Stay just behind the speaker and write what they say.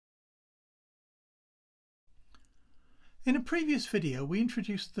In a previous video we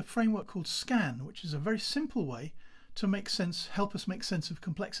introduced the framework called SCAN, which is a very simple way to help us make sense of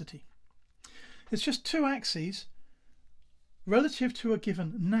complexity. It's just two axes relative to a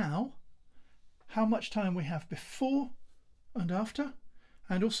given now, how much time we have before and after,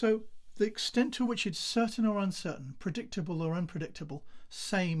 and also the extent to which it's certain or uncertain, predictable or unpredictable,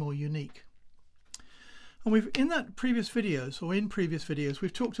 same or unique. And in previous videos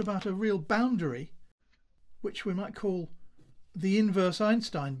we've talked about a real boundary, which we might call the inverse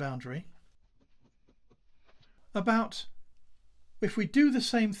Einstein boundary, about if we do the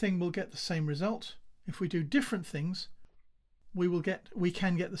same thing we'll get the same result. If we do different things we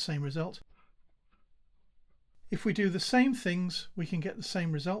can get the same result. If we do the same things we can get the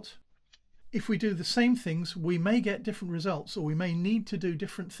same result. If we do the same things we may get different results, or we may need to do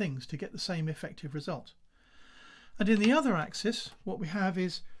different things to get the same effective result. And in the other axis what we have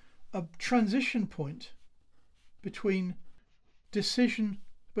is a transition point between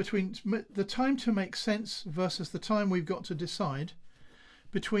the time to make sense versus the time we've got to decide,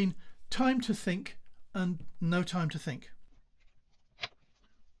 between time to think and no time to think.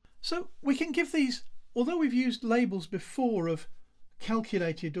 So we can give these, although we've used labels before of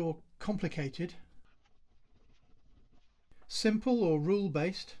calculated or complicated, simple or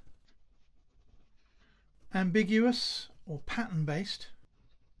rule-based, ambiguous or pattern-based,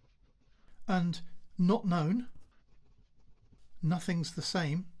 and not known, nothing's the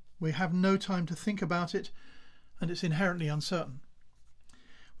same, we have no time to think about it, and it's inherently uncertain.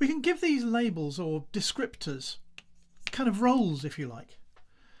 We can give these labels or descriptors, kind of roles if you like.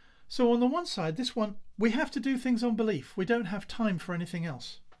 So on the one side, this one, we have to do things on belief. We don't have time for anything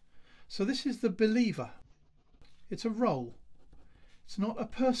else. So this is the believer. It's a role. It's not a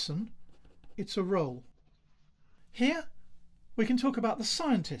person, it's a role. Here we can talk about the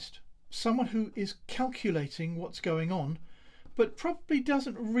scientist, someone who is calculating what's going on, but probably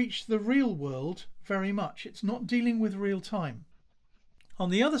doesn't reach the real world very much. It's not dealing with real time. On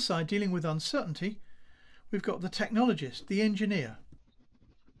the other side, dealing with uncertainty, we've got the technologist, the engineer.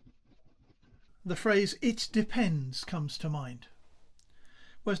 The phrase "it depends" comes to mind.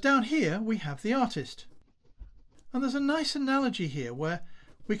 Whereas down here we have the artist. And there's a nice analogy here where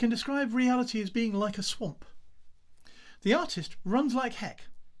we can describe reality as being like a swamp. The artist runs like heck.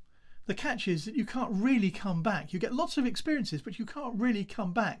 The catch is that you can't really come back. You get lots of experiences, but you can't really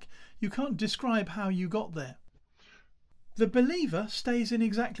come back. You can't describe how you got there. The believer stays in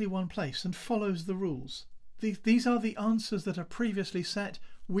exactly one place and follows the rules. These are the answers that are previously set.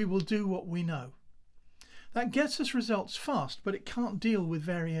 We will do what we know. That gets us results fast, but it can't deal with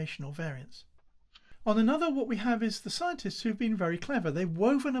variation or variance. On another, what we have is the scientists who've been very clever. They've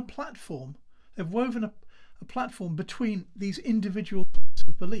woven a platform. They've woven a platform between these individual parts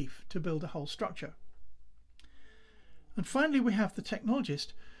of belief to build a whole structure. And finally we have the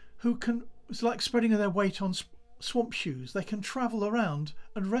technologist who it's like spreading their weight on swamp shoes. They can travel around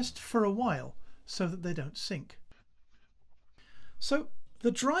and rest for a while so that they don't sink. So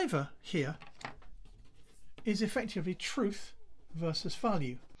the driver here is effectively truth versus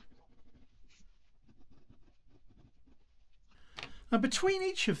value. Now between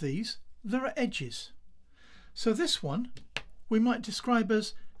each of these there are edges. So this one we might describe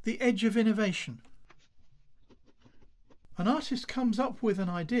as the edge of innovation. An artist comes up with an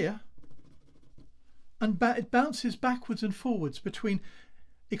idea and it bounces backwards and forwards between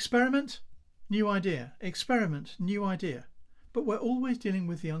experiment, new idea, experiment, new idea. But we're always dealing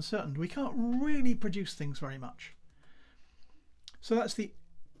with the uncertain. We can't really produce things very much. So that's the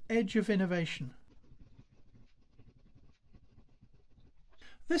edge of innovation.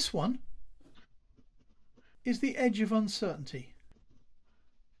 This one is the edge of uncertainty.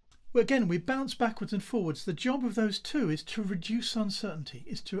 Well, again, we bounce backwards and forwards. The job of those two is to reduce uncertainty,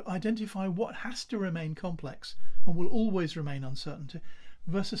 is to identify what has to remain complex and will always remain uncertain,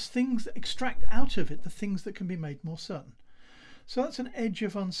 versus things that extract out of it the things that can be made more certain. So that's an edge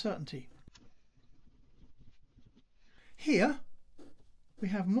of uncertainty. Here we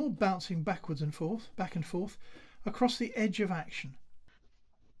have more bouncing backwards and forth, back and forth, across the edge of action.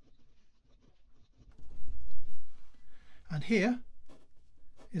 And here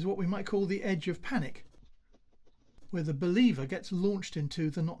is what we might call the edge of panic, where the believer gets launched into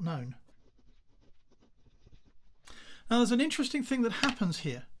the not known. Now there's an interesting thing that happens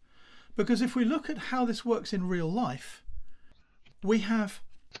here, because if we look at how this works in real life, if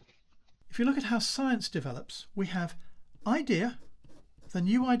you look at how science develops, we have idea, the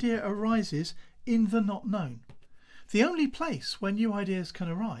new idea arises in the not known. The only place where new ideas can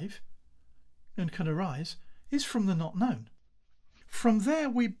arrive and can arise is from the not known. From there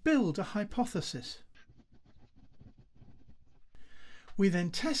we build a hypothesis. We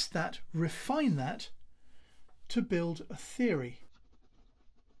then test that, refine that to build a theory.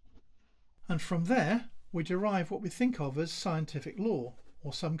 And from there we derive what we think of as scientific law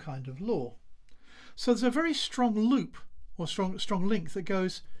or some kind of law. So there's a very strong loop or strong link that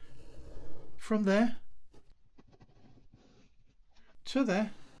goes from there to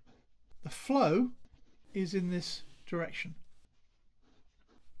there. The flow is in this direction.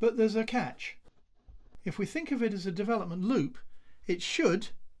 But there's a catch. If we think of it as a development loop, it should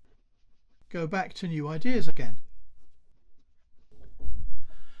go back to new ideas again.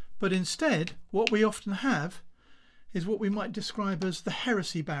 But instead, what we often have is what we might describe as the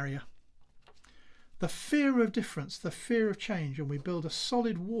heresy barrier. The fear of difference, the fear of change, and we build a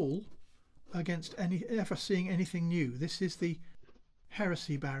solid wall against ever seeing anything new. This is the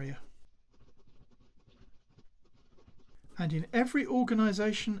heresy barrier. And in every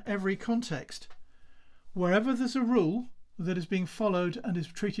organisation, every context, wherever there's a rule that is being followed and is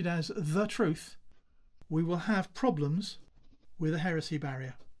treated as the truth, we will have problems with a heresy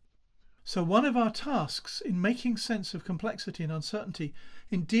barrier. So one of our tasks in making sense of complexity and uncertainty,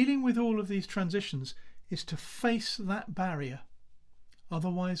 in dealing with all of these transitions, is to face that barrier.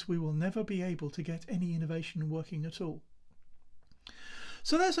 Otherwise we will never be able to get any innovation working at all.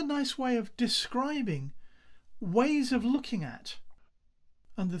 So there's a nice way of describing ways of looking at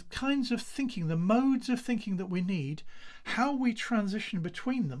and the kinds of thinking, the modes of thinking that we need, how we transition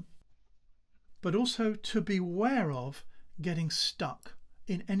between them, but also to beware of getting stuck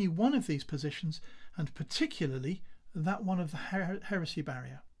in any one of these positions, and particularly that one of the heresy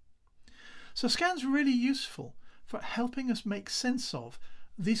barrier. So SCAN's really useful for helping us make sense of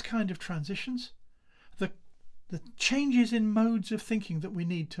these kind of transitions, the changes in modes of thinking that we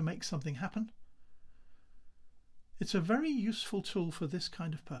need to make something happen. It's a very useful tool for this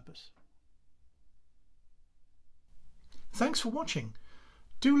kind of purpose. Thanks for watching.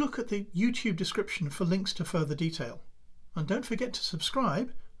 Do look at the YouTube description for links to further detail. And don't forget to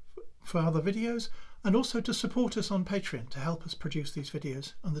subscribe for other videos, and also to support us on Patreon to help us produce these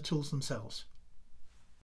videos and the tools themselves.